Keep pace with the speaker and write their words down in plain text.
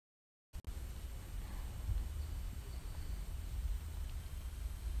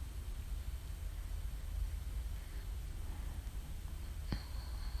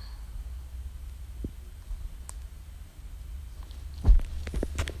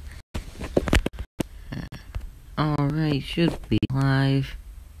Alright, should be live.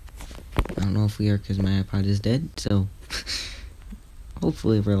 I don't know if we are because my iPod is dead, so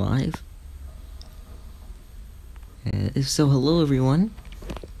hopefully we're live. If so, hello everyone.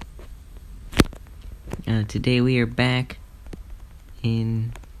 Today we are back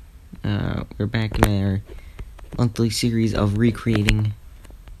in our monthly series of recreating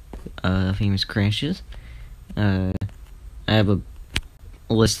famous crashes. I have a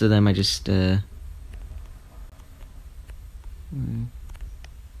list of them. I just alright.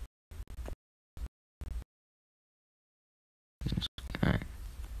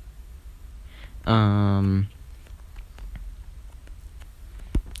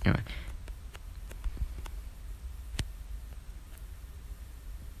 Anyway.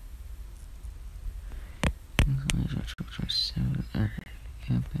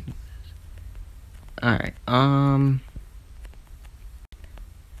 Alright,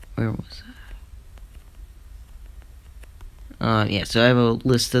 where was I? Yeah, so I have a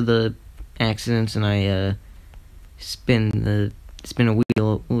list of the accidents, and I, spin a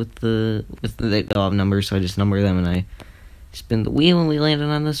wheel with they all have numbers, so I just number them, and I spin the wheel, and we landed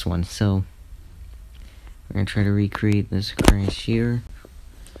on this one, so we're gonna try to recreate this crash here.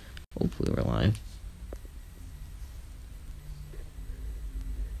 Hopefully we're live.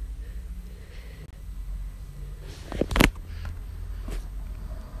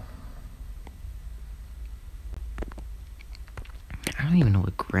 I don't even know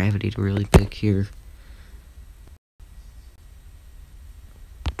what gravity to really pick here.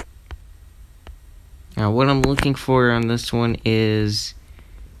 Now, what I'm looking for on this one is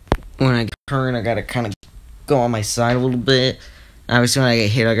when I turn, I gotta kind of go on my side a little bit. Obviously, when I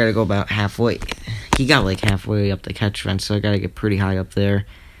get hit, I gotta go about halfway. He got like halfway up the catch fence, so I gotta get pretty high up there.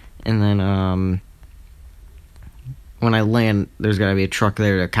 And then, when I land, there's gotta be a truck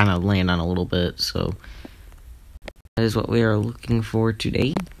there to kind of land on a little bit, so that is what we are looking for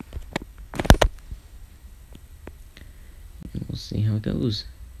today. And we'll see how it goes.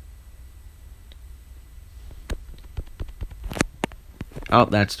 Oh,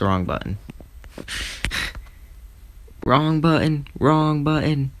 that's the wrong button. Wrong button, wrong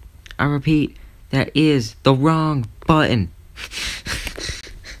button. I repeat, that is the wrong button.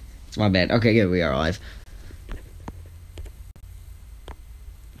 It's my bad. Okay, good, we are live.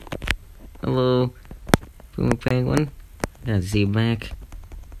 Hello, Puma Penguin. Got Z back.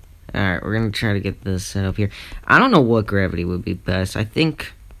 Alright, we're gonna try to get this set up here. I don't know what gravity would be best. I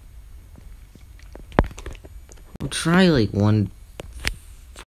think we'll try like 1.5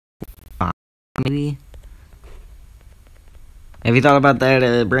 maybe. Have you thought about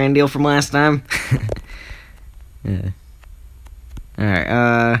that brand deal from last time? Yeah.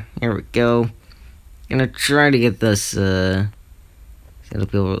 Alright, here we go. Gonna try to get this set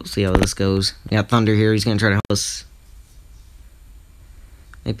up here. We'll see how this goes. We got Thunder here. He's gonna try to help us.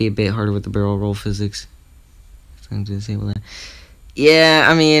 Might be a bit harder with the barrel roll physics. So I'm gonna disable that. Yeah,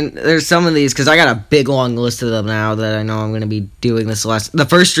 I mean, there's some of these, because I got a big long list of them now that I know I'm going to be doing this last. The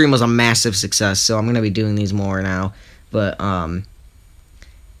first stream was a massive success, so I'm going to be doing these more now. But,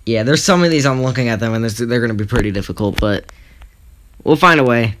 yeah, there's some of these I'm looking at them, and they're going to be pretty difficult, but we'll find a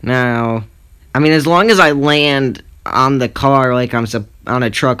way. Now, I mean, as long as I land on the car like on a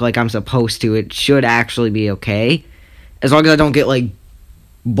truck like I'm supposed to, it should actually be okay. As long as I don't get, like,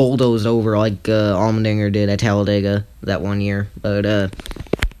 bulldozed over like Allmendinger did at Talladega that one year. But yeah,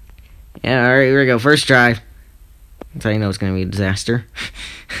 alright, here we go. First try. That's how you know it's gonna be a disaster.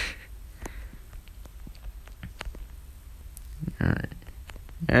 Alright.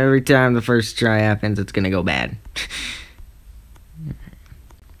 Every time the first try happens, it's gonna go bad.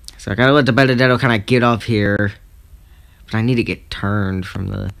 So I gotta let the Benedetto kind of get up here. But I need to get turned from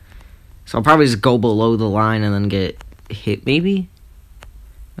the. So I'll probably just go below the line and then get hit maybe?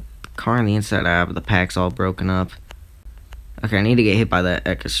 Car on the inside, but the pack's all broken up. Okay, I need to get hit by that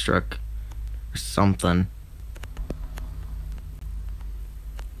Ecus truck or something.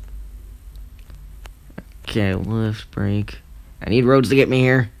 Okay, lift, brake. I need roads to get me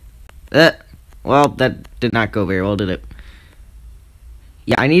here. Well, that did not go very well, did it?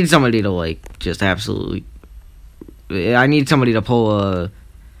 Yeah, I need somebody to, like, just absolutely. I need somebody to pull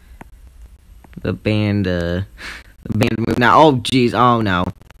the band move. Now, oh, jeez, oh no.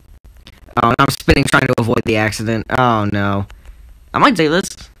 Oh, I'm spinning trying to avoid the accident. Oh, no. I might say this.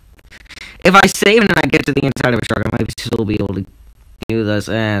 If I save and I get to the inside of a truck, I might still be able to do this.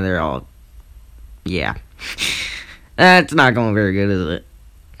 They're all. Yeah. That's not going very good, is it?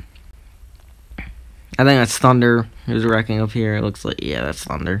 I think that's Thunder who's wrecking up here. It looks like. Yeah, that's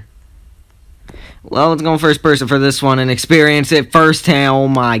Thunder. Well, let's go first person for this one and experience it firsthand. Oh,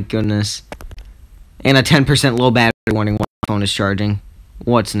 my goodness. And a 10% low battery warning while my phone is charging.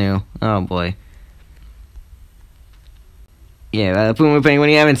 What's new? Oh boy. Yeah, Puma Penguin,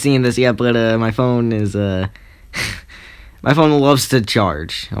 you haven't seen this yet, but my phone is my phone loves to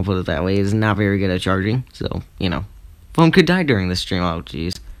charge. I'll put it that way. It's not very good at charging, so you know, phone could die during this stream. Oh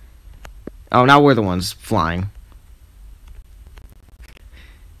jeez. Oh, now we're the ones flying.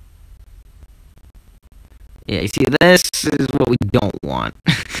 Yeah, you see, this is what we don't want.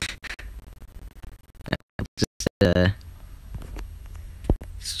 Let's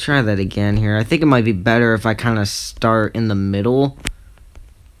try that again here. I think it might be better if I kind of start in the middle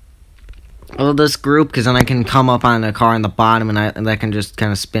of this group, because then I can come up on a car in the bottom, and that can just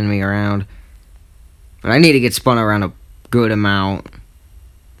kind of spin me around. But I need to get spun around a good amount.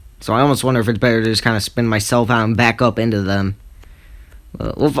 So I almost wonder if it's better to just kind of spin myself out and back up into them.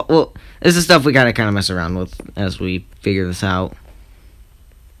 Well, this is stuff we gotta kind of mess around with as we figure this out.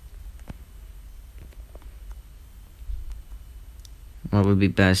 What would be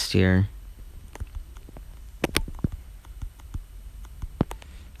best here?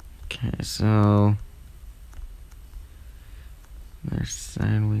 Okay, so there's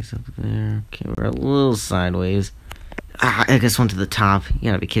sideways up there. Okay, we're a little sideways. I guess went to the top. You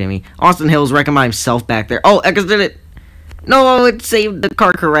gotta be kidding me. Austin Hill's wrecking by himself back there. Oh, Eckes did it! No, it saved. The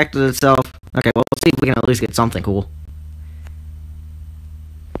car corrected itself. Okay, well, let's see if we can at least get something cool.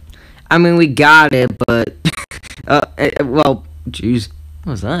 I mean, we got it, but well, jeez,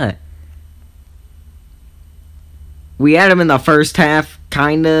 what was that? We had him in the first half,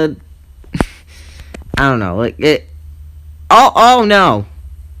 kinda. I don't know, like it. Oh no!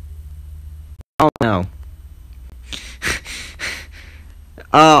 Oh no!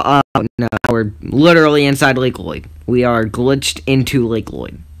 Oh no! We're literally inside Lake Lloyd. We are glitched into Lake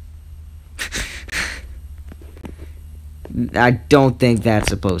Lloyd. I don't think that's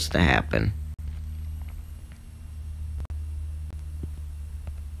supposed to happen.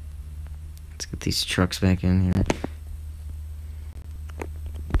 Let's get these trucks back in here.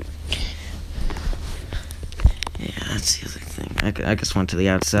 Yeah, that's the other thing. I just went to the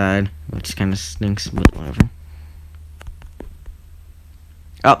outside, which kind of stinks, but whatever.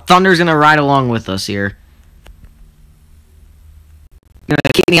 Oh, Thunder's gonna ride along with us here. Gonna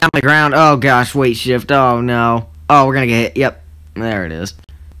keep me on the ground. Oh gosh, weight shift. Oh no. Oh, we're gonna get hit. Yep. There it is.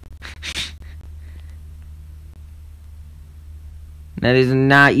 That is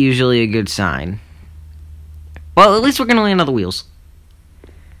not usually a good sign. Well, at least we're gonna land on the wheels.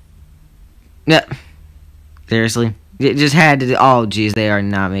 Yeah. Seriously. It just had to. Oh, jeez, they are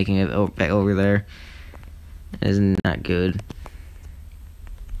not making it over there. That is not good.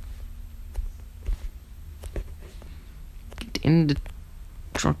 Get in the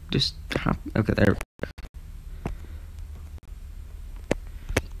truck. Just hop. Okay, there.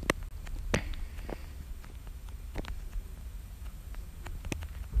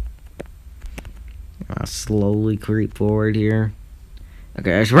 I'll slowly creep forward here.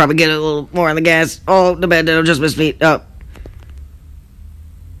 Okay, I should probably get a little more on the gas. Oh, the bad that'll just miss me. Oh.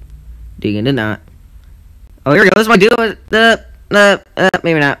 Digging did not. Oh, here we go. This might do it.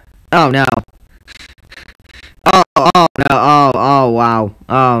 Maybe not. Oh, no. Oh, no. Oh, wow.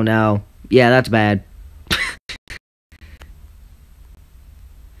 Oh, no. Yeah, that's bad.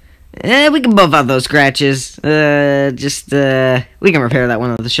 We can buff out those scratches. We can repair that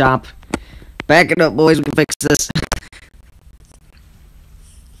one at the shop. Back it up, boys. We can fix this.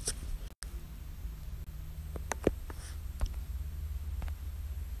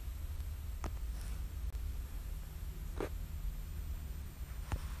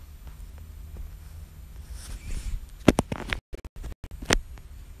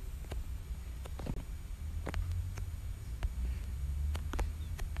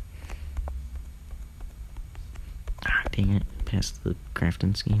 Ah, dang it. Past the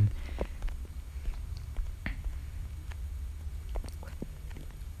Crafton scheme.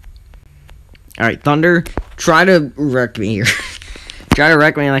 Alright, Thunder, try to wreck me here. Try to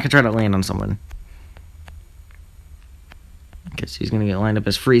wreck me and I can try to land on someone. Guess he's gonna get lined up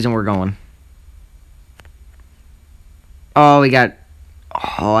as freeze and we're going. Oh, we got...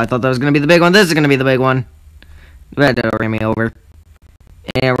 Oh, I thought that was gonna be the big one. This is gonna be the big one. That ran me over.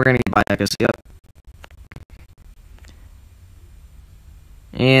 And we're gonna get by, I guess. Yep.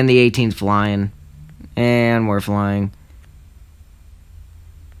 And the 18's flying. And we're flying.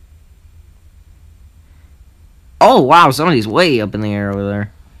 Oh, wow, somebody's way up in the air over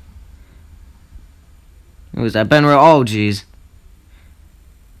there. Who was that? Benro? Oh, jeez.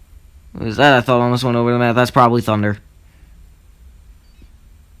 What was that? I thought I almost went over the map. That's probably Thunder.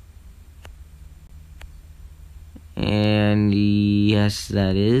 And yes,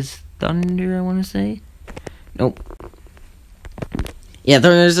 that is Thunder, I want to say. Nope. Yeah,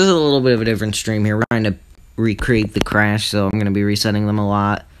 there's just a little bit of a different stream here. We're trying to recreate the crash, so I'm going to be resetting them a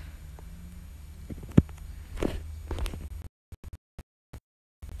lot.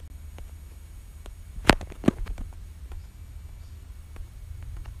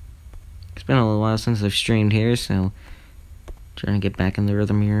 It's been a little while since I've streamed here, so trying to get back in the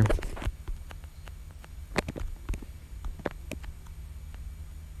rhythm here.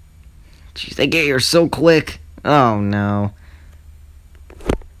 Jeez, they get here so quick. Oh no.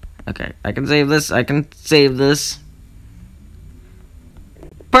 Okay, I can save this. I can save this.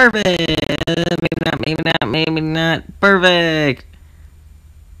 Perfect. Maybe not. Maybe not. Maybe not. Perfect.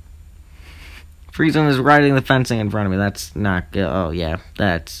 Friesen is riding the fencing in front of me. That's not good. Oh yeah.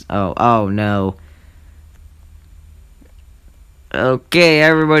 That's. Oh no. Okay,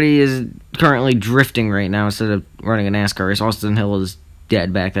 everybody is currently drifting right now instead of running a NASCAR race. Austin Hill is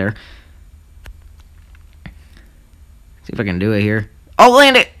dead back there. See if I can do it here. Oh,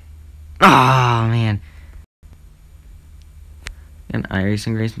 land it! Oh, man. An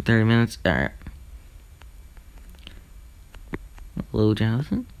iRacing race in 30 minutes. Alright. Hello,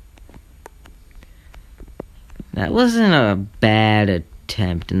 Jonathan. That wasn't a bad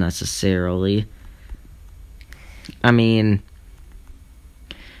attempt, necessarily. I mean,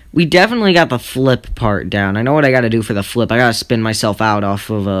 we definitely got the flip part down. I know what I gotta do for the flip. I gotta spin myself out off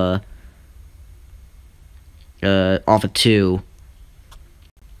of off of 2.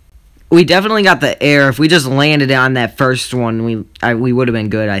 We definitely got the air. If we just landed on that first one, we would have been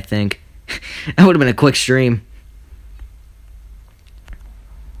good, I think. That would have been a quick stream.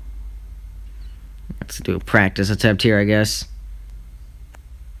 Let's do a practice attempt here, I guess.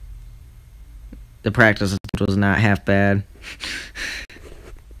 The practice attempt was not half bad.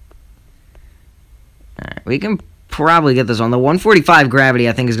 Alright, we can probably get this on. The 145 gravity,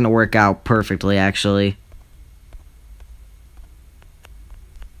 I think, is going to work out perfectly, actually.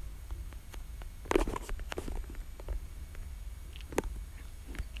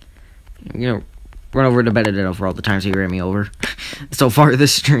 You know, run over to Benedetto for all the times he ran me over so far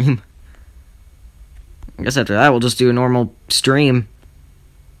this stream. I guess after that, we'll just do a normal stream.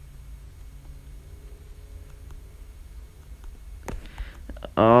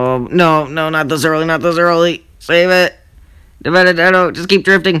 Oh, no, not this early, not this early. Save it. Benedetto, just keep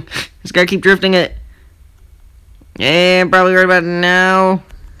drifting. Just gotta keep drifting it. Yeah, I'm probably right about now.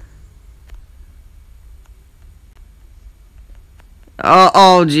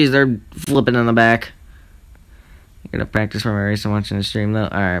 Oh, jeez, they're flipping in the back. I'm gonna practice for my race. I'm watching the stream, though.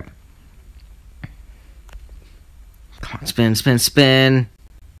 Alright. Come on, spin, spin, spin.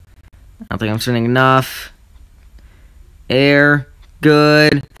 I don't think I'm spinning enough. Air.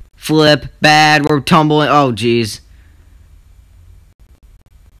 Good. Flip. Bad. We're tumbling. Oh, jeez.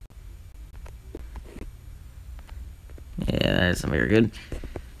 Yeah, that's not very good.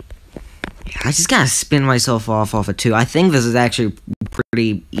 Yeah, I just gotta spin myself off of 2. I think this is actually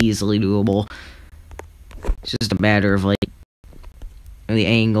pretty easily doable. It's just a matter of, like, the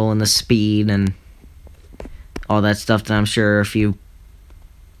angle and the speed and all that stuff that I'm sure if you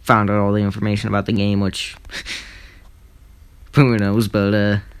found out all the information about the game, which who knows,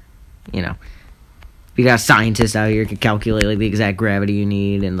 but, you know. We got scientists out here who can calculate, like, the exact gravity you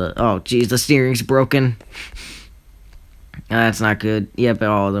need and the... Oh, jeez, the steering's broken. That's not good. Yep,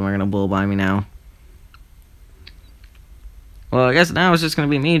 all of them are gonna blow by me now. Well, I guess now it's just gonna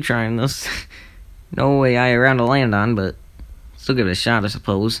be me trying this. No way I around to land on, but still give it a shot, I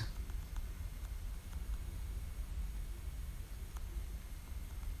suppose.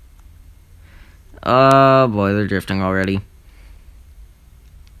 Oh boy, they're drifting already.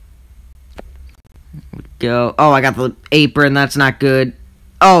 Here we go. Oh, I got the apron. That's not good.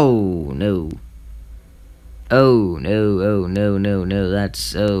 Oh no. Oh no,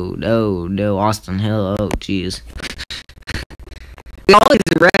 that's no, Austin Hill, oh jeez. We always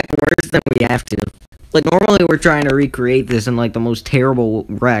wreck worse than we have to. Like, normally we're trying to recreate this in, like, the most terrible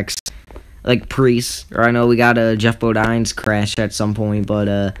wrecks. Like, Priest, or I know we got a Jeff Bodine's crash at some point,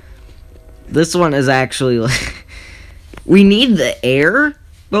 but, this one is actually, like, we need the air,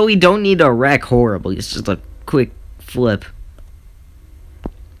 but we don't need to wreck horribly. It's just a quick flip.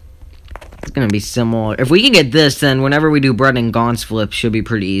 It's gonna be similar. If we can get this, then whenever we do Brett and Gaunt's flip, should be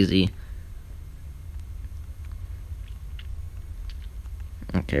pretty easy.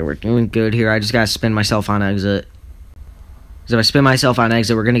 Okay, we're doing good here. I just gotta spin myself on exit. Because if I spin myself on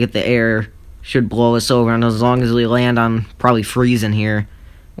exit, we're gonna get the air. Should blow us over, and as long as we land on probably Friesen here,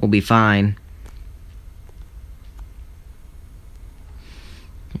 we'll be fine.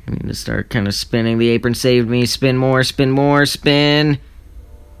 I need to start kind of spinning. The apron saved me. Spin more, spin more, spin.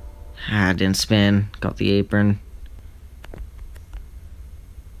 Ah, didn't spin. Got the apron.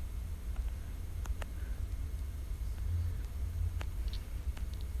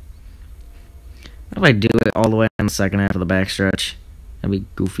 What if I do it all the way in the second half of the backstretch? That'd be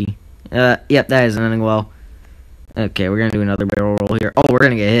goofy. Yep, that isn't ending well. Okay, we're gonna do another barrel roll here. Oh, we're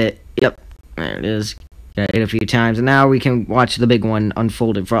gonna get hit. Yep, there it is. Got hit a few times, and now we can watch the big one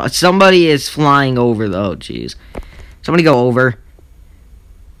unfold in front. Somebody is flying over, oh, jeez. Somebody go over.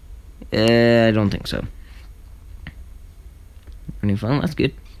 I don't think so. Any fun? That's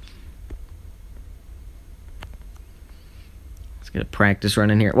good. Let's get a practice run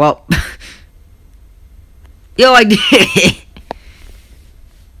in here. Well, yo, I did it!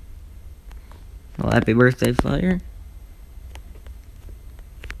 Well, happy birthday, Fire.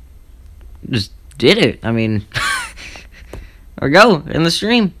 Just did it. I mean, there we go, in the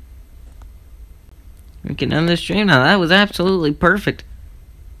stream. We can end the stream now. That was absolutely perfect.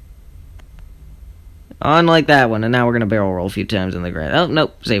 Unlike that one, and now we're going to barrel roll a few times in the ground. Oh,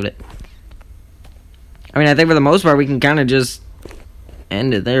 nope, saved it. I mean, I think for the most part, we can kind of just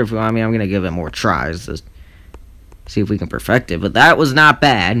end it there. If we, I mean, I'm going to give it more tries to see if we can perfect it, but that was not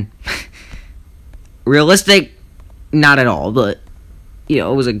bad. Realistic, not at all, but, you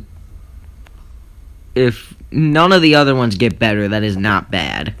know, it was a... If none of the other ones get better, that is not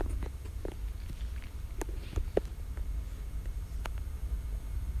bad.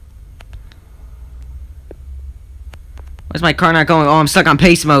 Why's my car not going? Oh, I'm stuck on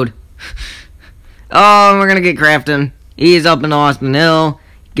pace mode. Oh, we're gonna get Crafton. He is up in Austin Hill.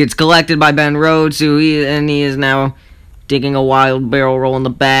 Gets collected by Ben Rhodes, he is now digging a wild barrel roll in the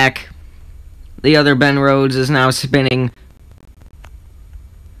back. The other Ben Rhodes is now spinning.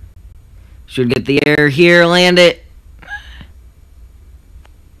 Should get the air here, land it.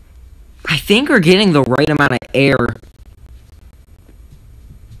 I think we're getting the right amount of air.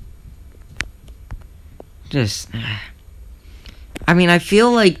 Just... I mean, I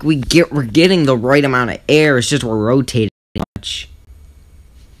feel like we're getting the right amount of air. It's just we're rotating much.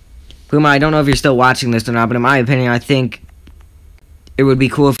 Puma, I don't know if you're still watching this or not, but in my opinion, I think it would be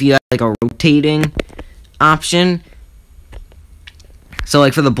cool if you had like a rotating option. So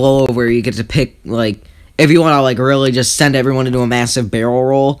like for the blowover, you get to pick like if you want to like really just send everyone into a massive barrel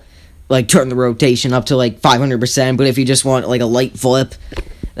roll, like turn the rotation up to like 500%. But if you just want like a light flip,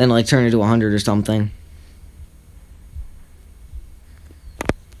 then like turn it to 100 or something.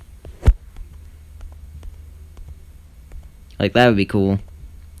 Like, that would be cool.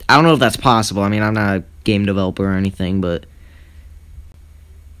 I don't know if that's possible. I mean, I'm not a game developer or anything, but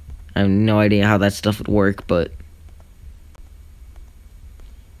I have no idea how that stuff would work, but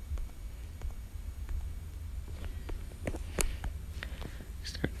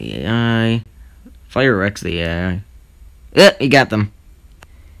start the AI. Fire wrecks the AI. Yeah, he got them.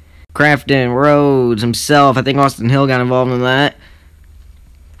 Crafton, Rhodes, himself. I think Austin Hill got involved in that.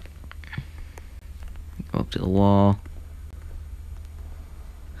 Go up to the wall.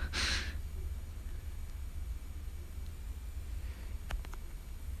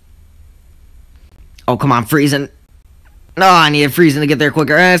 Oh, come on, freezing. No, I needed freezing to get there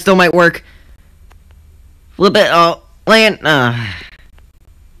quicker. It still might work. Flip it. Oh, land. That's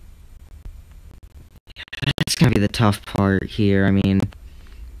going to be the tough part here. I mean,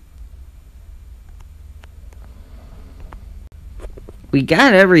 we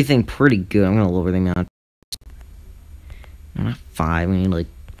got everything pretty good. I'm going to lower them out. Not 5. We need like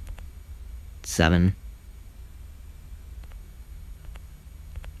 7.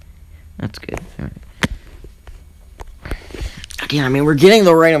 That's good. All right. Again, I mean, we're getting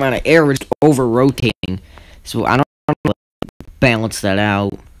the right amount of air. We're just over-rotating. So I don't know how to balance that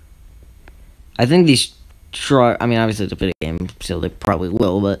out. I think these trucks... I mean, obviously it's a video game, so they probably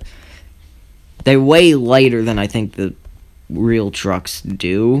will, but they weigh lighter than I think the real trucks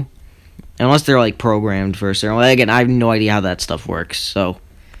do. Unless they're, like, programmed for a certain... Well, again, I have no idea how that stuff works, so...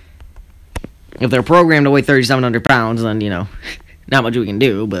 If they're programmed to weigh 3,700 pounds, then, you know, not much we can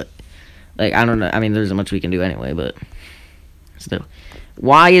do, but... Like, I don't know. I mean, there isn't much we can do anyway, but... Still.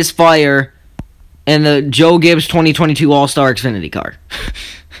 Why is Fire in the Joe Gibbs 2022 All-Star Xfinity car?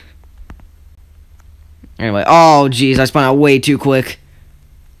 Anyway. Oh, jeez. I spun out way too quick.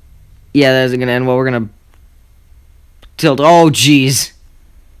 Yeah, that isn't going to end well. We're going to tilt. Oh, jeez.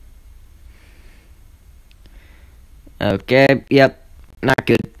 Okay. Yep. Not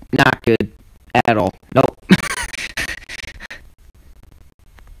good. Not good. At all. Nope.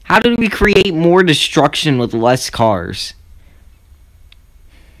 How did we create more destruction with less cars?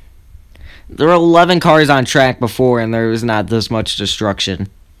 There were 11 cars on track before, and there was not this much destruction.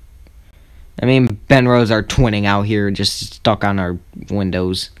 I mean, Ben Rhodes are twinning out here, just stuck on our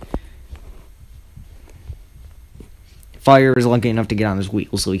windows. Fire is lucky enough to get on his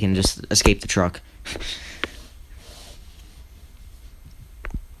wheel so he can just escape the truck.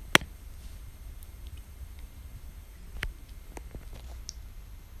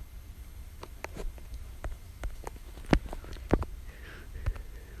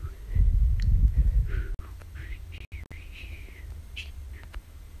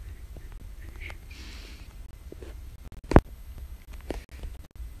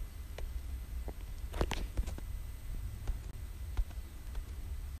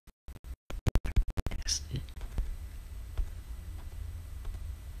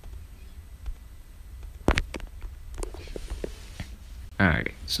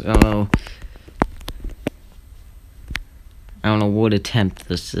 Alright, so I don't know what attempt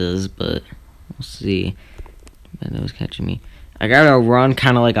this is, but we'll see. That was catching me. I gotta run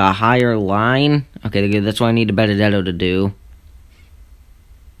kind of like a higher line. Okay, good. That's what I need the Benedetto to do.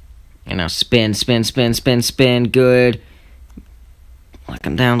 And now spin, spin, spin, spin, spin. Good. Lock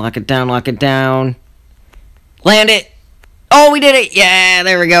him down, lock it down, lock it down. Land it! Oh, we did it! Yeah,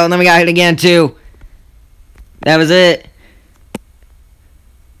 there we go. And then we got hit again, too. That was it.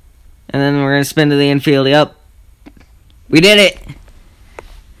 And then we're going to spin to the infield. Yep. We did it!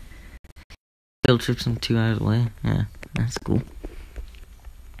 Field trips him 2 hours away. Yeah, that's cool.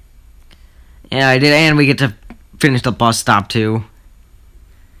 Yeah, I did. And we get to finish the bus stop, too.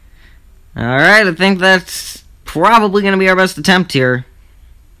 Alright, I think that's probably going to be our best attempt here.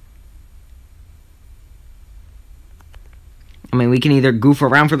 I mean, we can either goof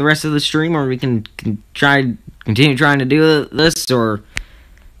around for the rest of the stream, or we can continue trying to do this, or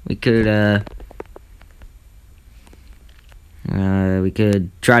we could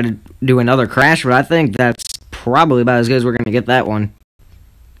try to do another crash, but I think that's probably about as good as we're going to get that one.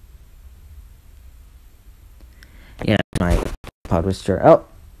 Yeah, my pod was sure. Oh,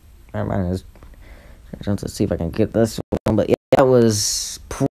 never mind. Let's see if I can get this one, but yeah, that was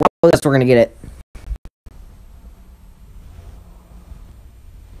probably that's where we're going to get it.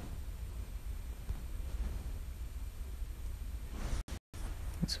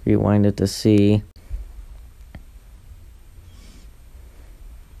 Let's rewind it to see.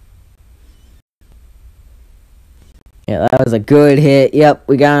 Yeah, that was a good hit. Yep,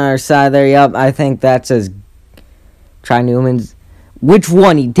 we got on our side there. Yep, I think that's as... Try Newman's... Which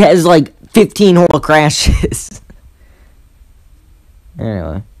one? He has like 15 whole crashes.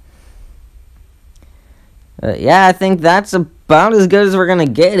 Anyway. Yeah, I think that's about as good as we're gonna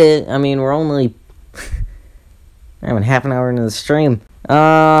get it. I mean, we're only... having half an hour into the stream.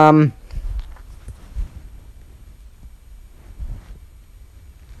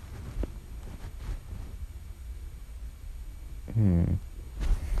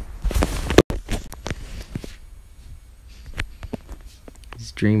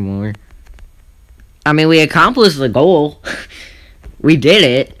 Stream more. I mean, we accomplished the goal. We did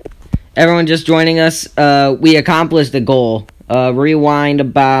it. Everyone just joining us, we accomplished the goal. Rewind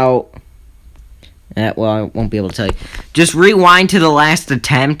about... well, I won't be able to tell you. Just rewind to the last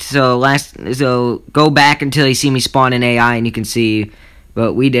attempt. So go back until you see me spawn in AI and you can see.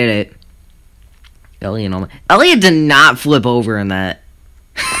 But we did it. Elliot did not flip over in that.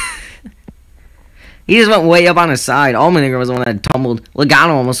 He just went way up on his side. Allmendinger was the one that tumbled.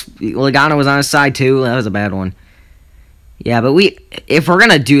 Logano was on his side too. That was a bad one. Yeah, but if we're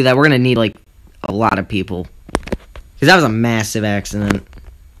gonna do that, we're gonna need like a lot of people. Because that was a massive accident.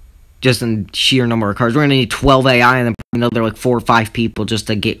 Just in sheer number of cars. We're going to need 12 AI and then another like 4 or 5 people just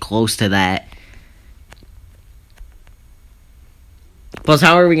to get close to that. Plus,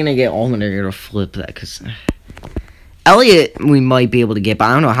 how are we going to get Allmendinger to flip that? Because Elliot, we might be able to get, but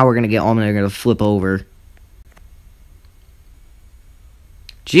I don't know how we're going to get Allmendinger to flip over.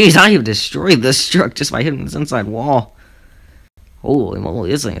 Jeez, I have destroyed this truck just by hitting this inside wall. Holy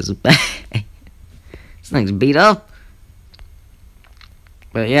moly, this thing is bad. This thing's beat up.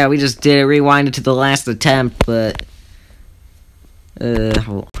 But yeah, we just did it, rewinded to the last attempt, but...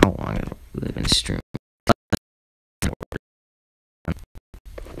 how long have we been streaming?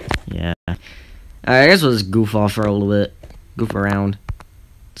 Yeah. Alright, I guess we'll just goof off for a little bit. Goof around.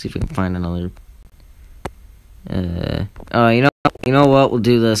 See if we can find another... oh, you know what? We'll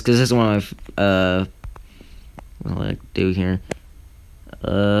do this, because this is one of my... what do I do here?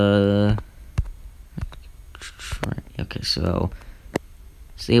 Okay, so...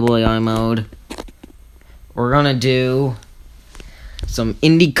 Disable AI mode. We're gonna do some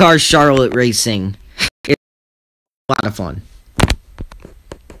IndyCar Charlotte racing. It's a lot of fun.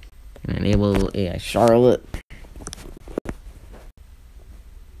 Enable AI Charlotte.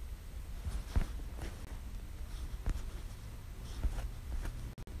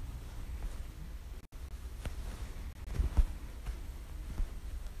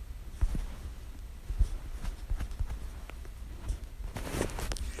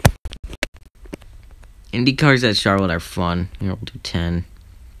 Indy cars at Charlotte are fun. Here, we'll do 10.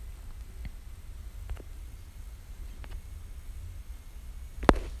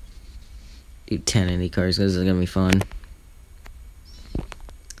 Do 10 Indy cars. This is gonna be fun.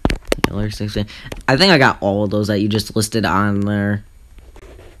 I think I got all of those that you just listed on there.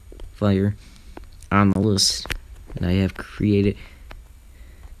 Fire on the list that I have created.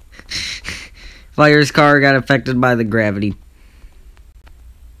 Fire's car got affected by the gravity.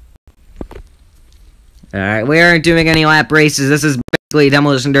 Alright, we aren't doing any lap races. This is basically a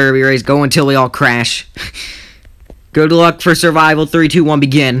demolition derby race. Go until we all crash. Good luck for survival. 3, 2, 1,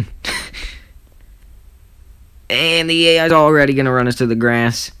 begin. And the AI is already going to run us to the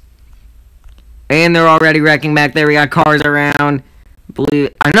grass. And they're already wrecking back there. We got cars around.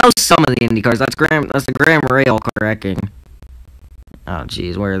 I know some of the Indy cars. That's the Graham Rail car wrecking. Oh,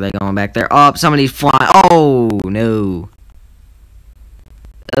 jeez. Where are they going back there? Oh, somebody's flying. Oh, no.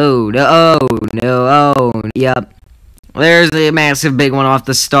 Oh, no. Oh, no. Oh, yep. There's the massive big one off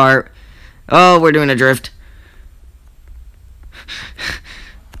the start. Oh, we're doing a drift.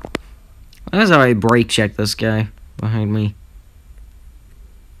 That's how I brake check this guy behind me.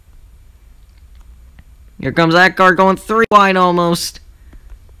 Here comes that car going 3 wide almost.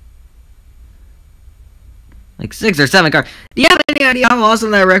 Like 6 or 7 cars. Do you have any idea how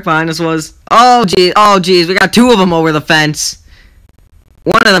awesome that wreck behind us was? Oh, geez. Oh, geez. We got 2 of them over the fence.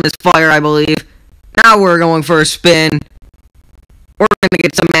 One of them is fire, I believe. Now we're going for a spin. We're going to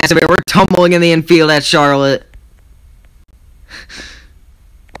get some massive air. We're tumbling in the infield at Charlotte.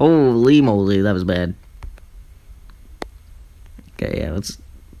 Holy moly, that was bad. Okay, yeah, let's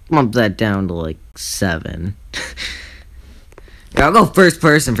bump that down to like 7. Yeah, I'll go first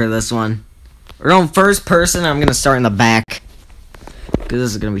person for this one. We're going first person. I'm gonna start in the back because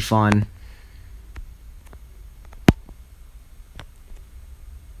this is gonna be fun.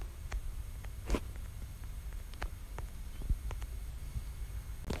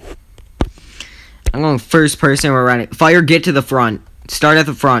 I'm going first person. We're running. Fire, get to the front. Start at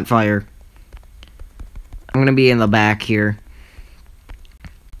the front, Fire. I'm gonna be in the back here.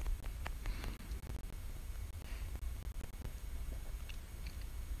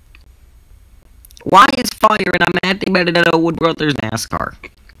 Why is Fire and I'm acting better than a Wood Brothers NASCAR?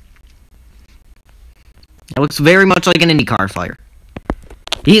 It looks very much like an IndyCar, Fire.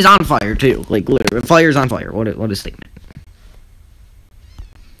 He's on fire too. Like literally, Fire's on fire. What a statement.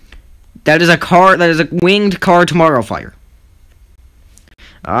 That is a car. That is a winged car tomorrow, Fire.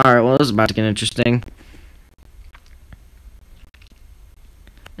 Alright, well, this is about to get interesting.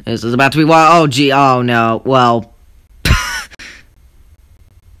 This is about to be wild. Oh, gee. Oh, no. Well.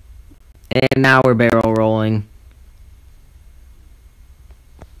 And now we're barrel rolling.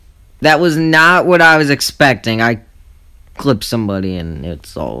 That was not what I was expecting. I clipped somebody and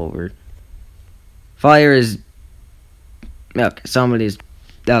it's all over. Fire is... Okay, somebody's...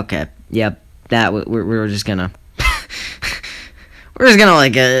 Okay, yep. We're just gonna... We're just gonna,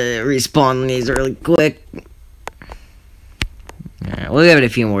 like, respawn these really quick. Alright, we'll give it a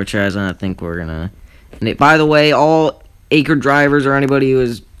few more tries, and I think we're gonna... And by the way, all Acre drivers or anybody who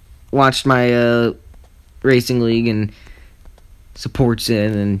has watched my, racing league and supports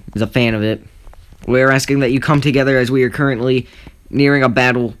it and is a fan of it, we're asking that you come together as we are currently nearing a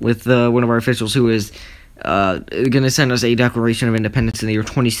battle with, one of our officials who is, gonna send us a Declaration of Independence in the year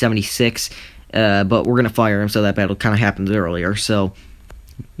 2076. But we're gonna fire him, so that battle kind of happened earlier. So,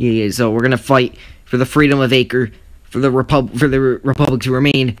 yeah, so we're gonna fight for the freedom of Acre, for the republic to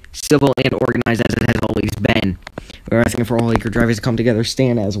remain civil and organized as it has always been. We're asking for all Acre drivers to come together,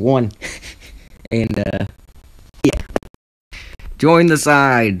 stand as one, and yeah, join the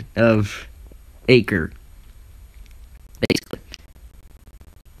side of Acre, basically.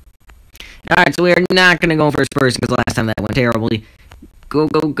 All right, so we are not gonna go first person because last time that went terribly. Go,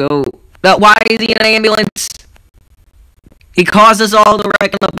 go, go. But why is he in an ambulance? He caused us all to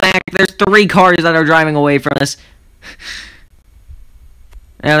wreck in the back. There's 3 cars that are driving away from us.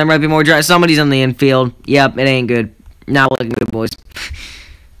 Now there might be more drivers. Somebody's in the infield. Yep, it ain't good. Not looking good, boys.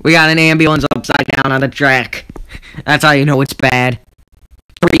 We got an ambulance upside down on the track. That's how you know it's bad.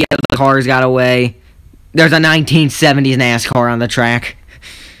 3 of the cars got away. There's a 1970s NASCAR on the track.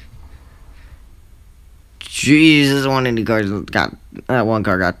 Jesus, one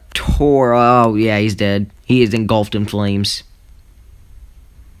car got tore. Oh, yeah, he's dead. He is engulfed in flames.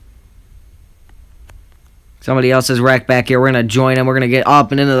 Somebody else is wrecked back here. We're going to join him. We're going to get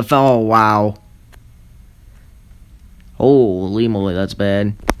up and into the... Oh, wow. Holy moly, that's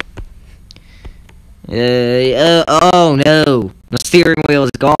bad. Oh, no. The steering wheel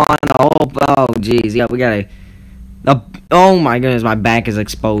is gone. Oh, jeez. Yeah, we got to Oh my goodness, my back is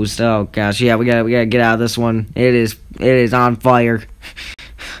exposed. Oh gosh, yeah, we gotta get out of this one. It is on fire.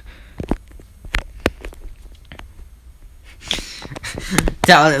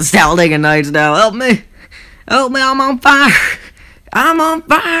 Talladega Nights now. Help me, I'm on fire. I'm on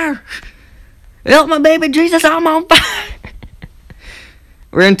fire. Help my baby Jesus, I'm on fire.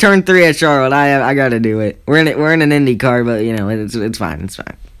 We're in turn 3 at Charlotte. I gotta do it. We're in an Indy car, but you know it's fine. It's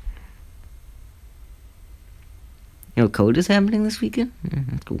fine. You know, code is happening this weekend.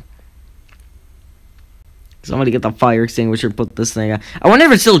 That's cool. Somebody get the fire extinguisher. Put this thing out. I wonder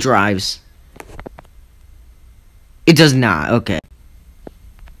if it still drives. It does not. Okay.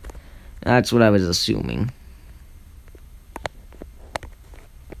 That's what I was assuming.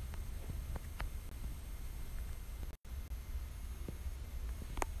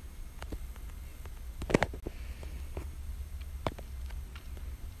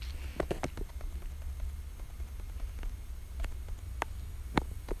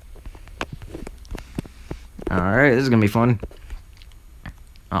 Alright, this is gonna be fun.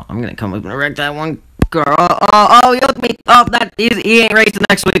 Oh, I'm gonna come up and wreck that one car. Oh, you look me. Oh, he ain't racing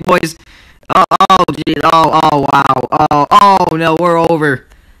next week, boys. Oh, geez. Oh, wow. Oh, no, we're over.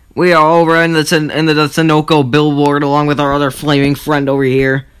 We are over in the Sunoco billboard along with our other flaming friend over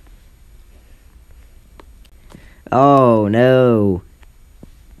here. Oh, no.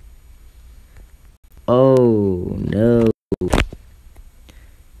 Oh, no.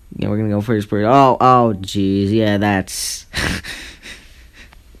 Yeah, we're gonna go first person. Oh, jeez. Yeah, that's...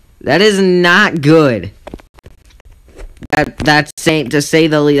 that is not good. That's to say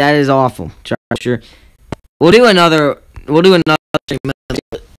the least. That is awful. Sure. We'll do another segment.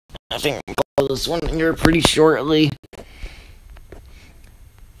 I think we'll call this one here pretty shortly.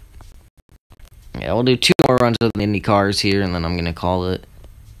 Yeah, we'll do 2 more runs of the Indy cars here, and then I'm gonna call it.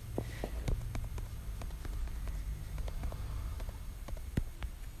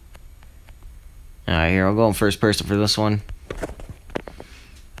 Alright, here, I'll go in first person for this one.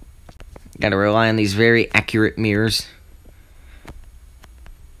 Gotta rely on these very accurate mirrors.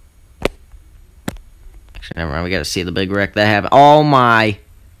 Actually, never mind, we gotta see the big wreck that happened. Oh my!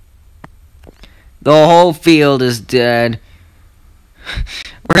 The whole field is dead.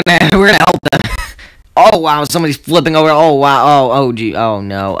 We're gonna help them. Oh wow, somebody's flipping over. Oh wow, oh gee, oh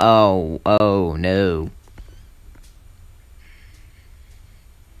no, oh no.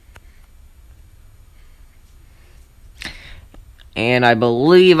 And I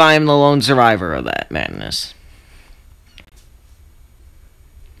believe I am the lone survivor of that madness.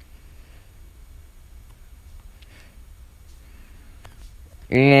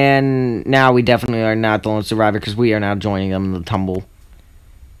 And now we definitely are not the lone survivor because we are now joining them in the tumble.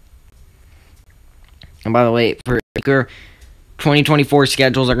 And by the way, for 2024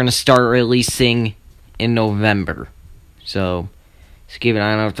 schedules are going to start releasing in November. So, just keep an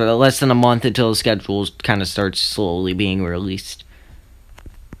eye on it for less than a month until the schedules kind of starts slowly being released.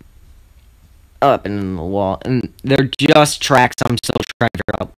 Up and in the wall. And they're just tracks I'm still trying to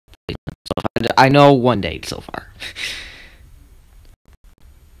figure out. So I know one date so far.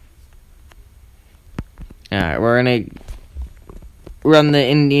 Alright, we're gonna run the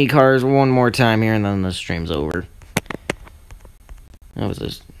Indy cars one more time here and then the stream's over. That was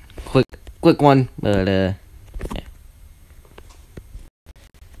a quick one, but yeah.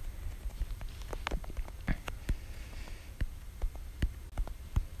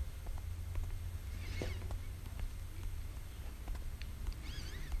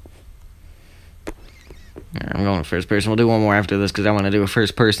 I'm going first person. We'll do one more after this because I want to do a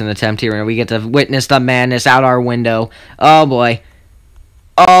first person attempt here and we get to witness the madness out our window. Oh boy.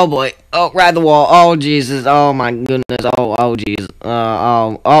 Oh boy. Oh, ride the wall. Oh Jesus. Oh my goodness. Oh Jesus.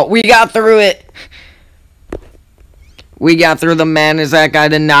 Oh, we got through it. We got through the madness. That guy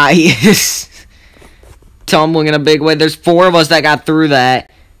did not. He is tumbling in a big way. There's 4 of us that got through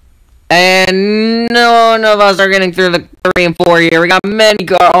that. And none of us are getting through the 3 and 4 here. We got many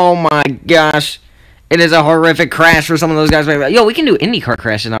cars. Oh my gosh. It is a horrific crash for some of those guys. Yo, we can do IndyCar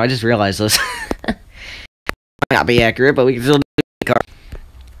crashes now. I just realized this. Might not be accurate, but we can still do IndyCar.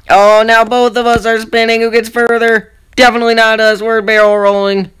 Oh, now both of us are spinning. Who gets further? Definitely not us. We're barrel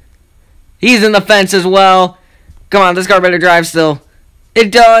rolling. He's in the fence as well. Come on, this car better drive still.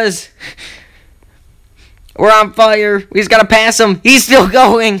 It does. We're on fire. We just gotta pass him. He's still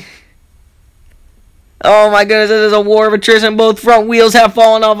going. Oh my goodness, this is a war of attrition. Both front wheels have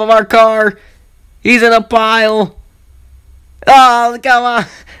fallen off of our car. He's in a pile. Oh, come on.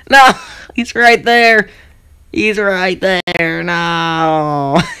 No, he's right there. He's right there.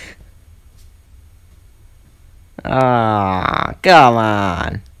 No. Ah, come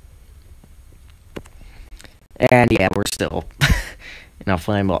on. And yeah, still. And I'll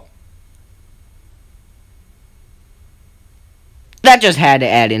flammable. That just had to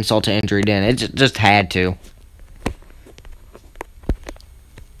add insult to injury, didn't it? It just had to.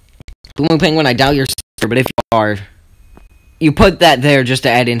 Booming Penguin, I doubt you're sister, but if you are, you put that there just to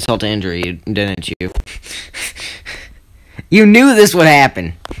add insult to injury, didn't you? You knew this would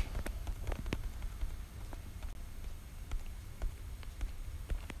happen.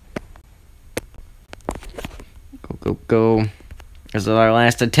 Go. This is our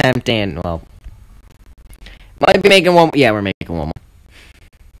last attempt, and, well, might be making one. Yeah, we're making one more.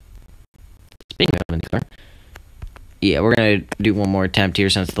 Speaking of IndyCar, yeah, we're gonna do one more attempt here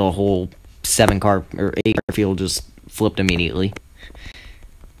since the whole 7-car or 8-car field just flipped immediately.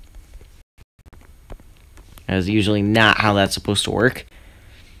 That's usually not how that's supposed to work.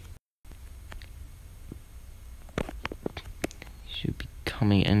 Should be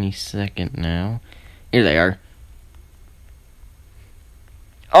coming any second now. Here they are.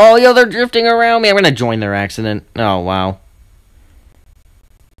 Oh, yo, they're drifting around me. I'm gonna join their accident. Oh, wow.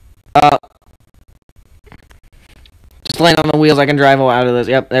 Just land on the wheels. I can drive out of this.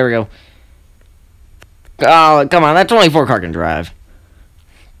 Yep, there we go. Oh, come on. That 24 car can drive.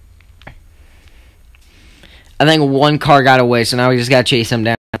 I think one car got away, so now we just gotta chase him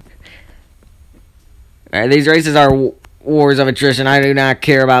down. Alright, these races are wars of attrition. I do not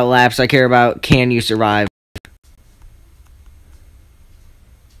care about laps. I care about can you survive.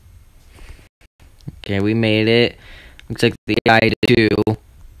 Okay, we made it. Looks like the guy did too.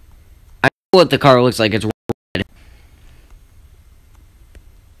 I know what the car looks like. It's red.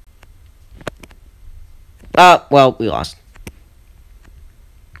 Well, we lost.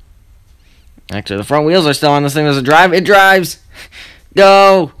 Actually, the front wheels are still on this thing. Does it drive? It drives!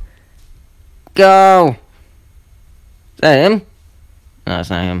 Go! Go! Is that him? No, it's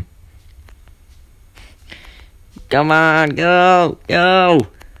not him. Come on, go! Go!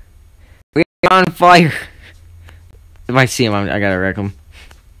 We're on fire! If I see him, I gotta wreck him.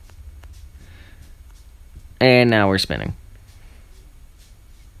 And now we're spinning.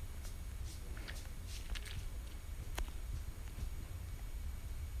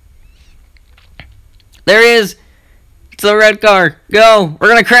 There he is! It's the red car! Go! We're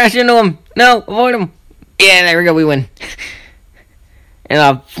gonna crash into him! No! Avoid him! Yeah, there we go, we win. And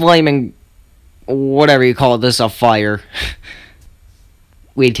a flaming... whatever you call this, a fire.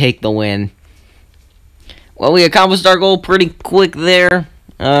 We take the win. Well, we accomplished our goal pretty quick there.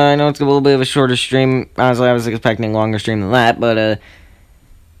 I know it's a little bit of a shorter stream. Honestly, I was expecting a longer stream than that, but,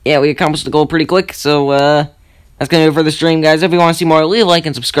 yeah, we accomplished the goal pretty quick, so, that's gonna do it for the stream, guys. If you want to see more, leave a like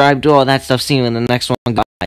and subscribe, do all that stuff. See you in the next one. Bye.